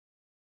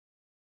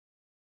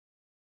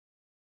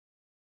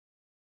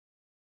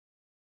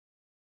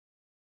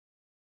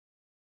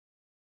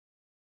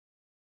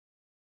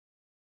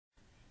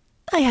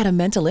I had a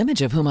mental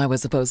image of whom I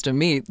was supposed to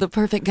meet, the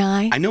perfect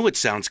guy. I know it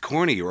sounds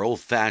corny or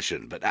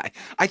old-fashioned, but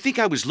I think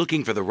I was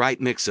looking for the right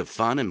mix of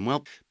fun and,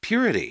 well,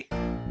 purity.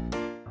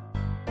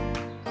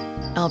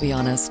 I'll be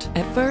honest,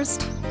 at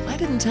first, I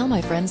didn't tell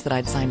my friends that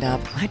I'd signed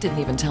up. I didn't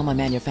even tell my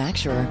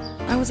manufacturer.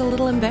 I was a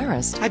little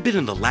embarrassed. I've been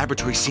in the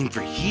laboratory scene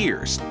for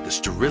years. The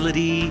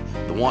sterility,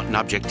 the wanton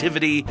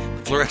objectivity,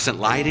 the fluorescent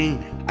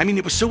lighting. I mean,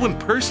 it was so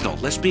impersonal,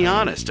 let's be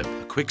honest.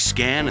 A quick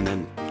scan and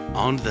then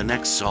on to the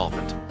next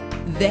solvent.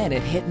 Then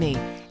it hit me.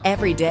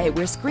 Every day,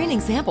 we're screening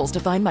samples to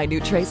find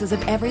minute traces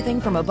of everything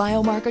from a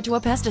biomarker to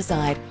a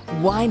pesticide.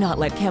 Why not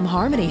let Chem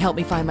Harmony help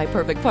me find my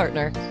perfect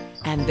partner?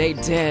 And they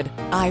did.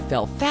 I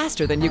fell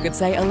faster than you could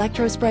say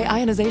electrospray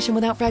ionization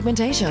without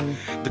fragmentation.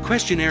 The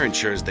questionnaire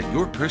ensures that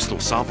your personal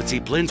solvency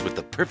blends with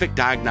the perfect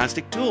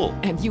diagnostic tool.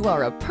 And you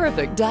are a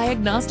perfect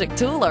diagnostic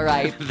tool, all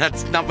right.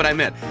 That's not what I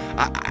meant.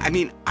 I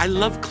mean, I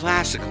love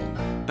classical,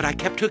 but I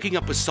kept hooking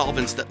up with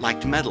solvents that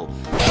liked metal.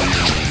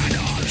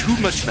 Too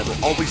much metal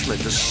always led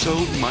to so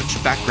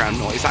much background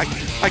noise. I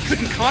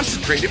couldn't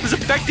concentrate. It was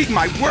affecting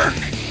my work.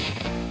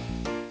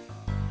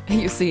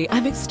 You see,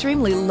 I'm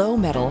extremely low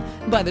metal.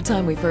 By the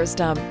time we first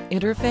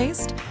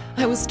interfaced,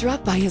 I was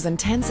struck by his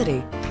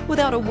intensity.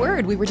 Without a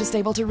word, we were just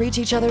able to reach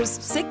each other's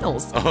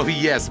signals. Oh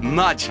yes,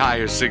 much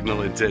higher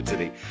signal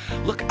intensity.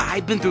 Look,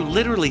 I've been through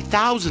literally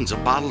thousands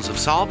of bottles of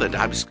solvent.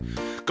 I was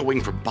going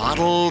from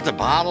bottle to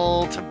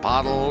bottle to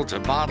bottle to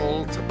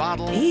bottle to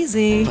bottle.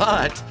 Easy.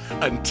 But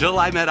until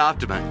I met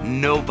Optima,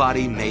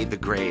 nobody made the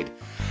grade.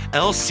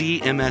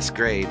 LCMS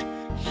grade.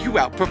 You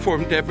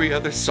outperformed every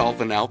other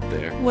solvent out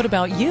there. What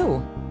about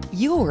you?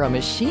 You were a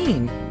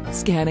machine,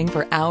 scanning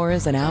for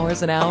hours and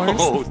hours and hours.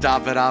 Oh,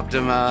 stop it,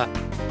 Optima.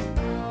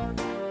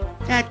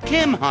 At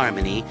Chem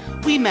Harmony,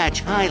 we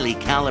match highly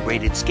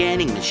calibrated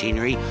scanning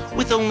machinery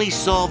with only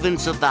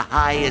solvents of the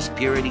highest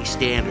purity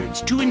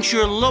standards to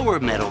ensure lower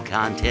metal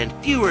content,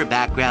 fewer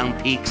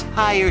background peaks,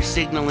 higher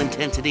signal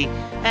intensity,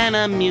 and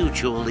a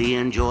mutually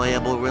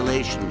enjoyable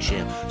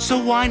relationship. So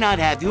why not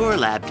have your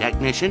lab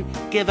technician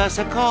give us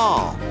a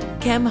call?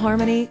 Chem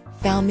Harmony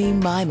found me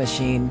my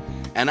machine.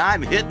 And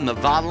I'm hitting the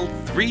bottle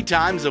 3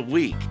 times a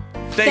week.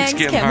 Thanks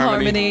Chem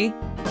Harmony.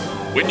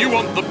 When you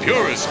want the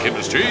purest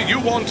chemistry, you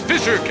want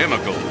Fisher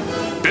Chemical.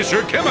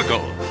 Fisher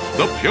Chemical,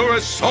 the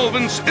purest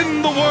solvents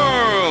in the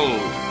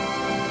world.